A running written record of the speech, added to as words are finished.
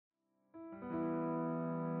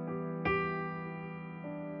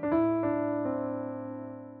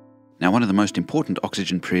Now, one of the most important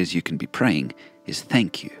oxygen prayers you can be praying is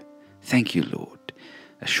thank you. Thank you, Lord.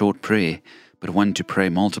 A short prayer, but one to pray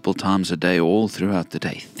multiple times a day, all throughout the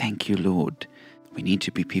day. Thank you, Lord. We need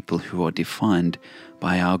to be people who are defined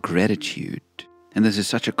by our gratitude. And this is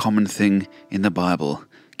such a common thing in the Bible.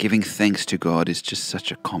 Giving thanks to God is just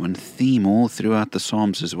such a common theme all throughout the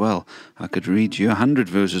Psalms as well. I could read you 100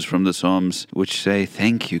 verses from the Psalms which say,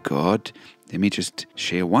 thank you, God. Let me just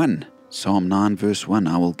share one. Psalm 9 verse 1,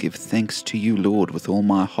 I will give thanks to you, Lord, with all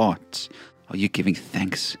my heart. Are you giving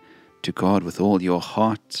thanks to God with all your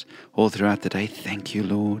heart all throughout the day? Thank you,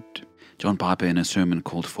 Lord. John Piper, in a sermon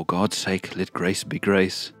called For God's Sake, Let Grace Be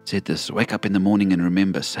Grace, said this: wake up in the morning and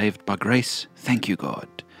remember, saved by grace, thank you, God.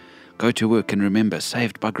 Go to work and remember,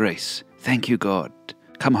 saved by grace, thank you, God.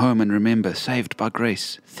 Come home and remember, saved by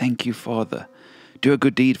grace, thank you, Father. Do a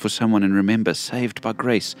good deed for someone and remember, saved by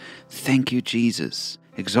grace, thank you, Jesus.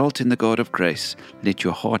 Exalt in the God of grace. Let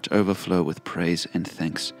your heart overflow with praise and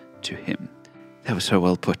thanks to Him. That was so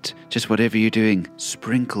well put. Just whatever you're doing,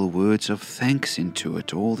 sprinkle words of thanks into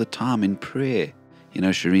it all the time in prayer. You know,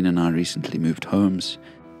 Shireen and I recently moved homes,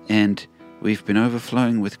 and we've been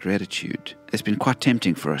overflowing with gratitude. It's been quite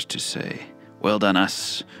tempting for us to say, well done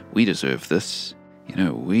us, we deserve this. You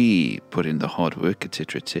know, we put in the hard work,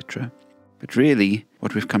 etc., etc. But really,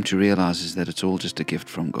 what we've come to realize is that it's all just a gift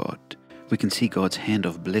from God. We can see God's hand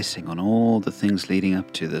of blessing on all the things leading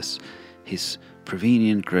up to this, His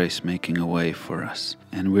prevenient grace making a way for us.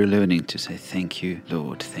 And we're learning to say, thank you,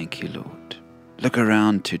 Lord, thank you, Lord. Look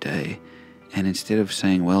around today, and instead of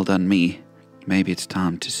saying, well done me, maybe it's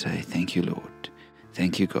time to say, thank you, Lord.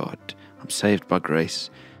 Thank you, God. I'm saved by grace.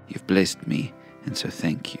 You've blessed me, and so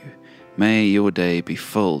thank you. May your day be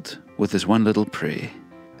filled with this one little prayer.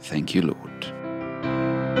 Thank you, Lord.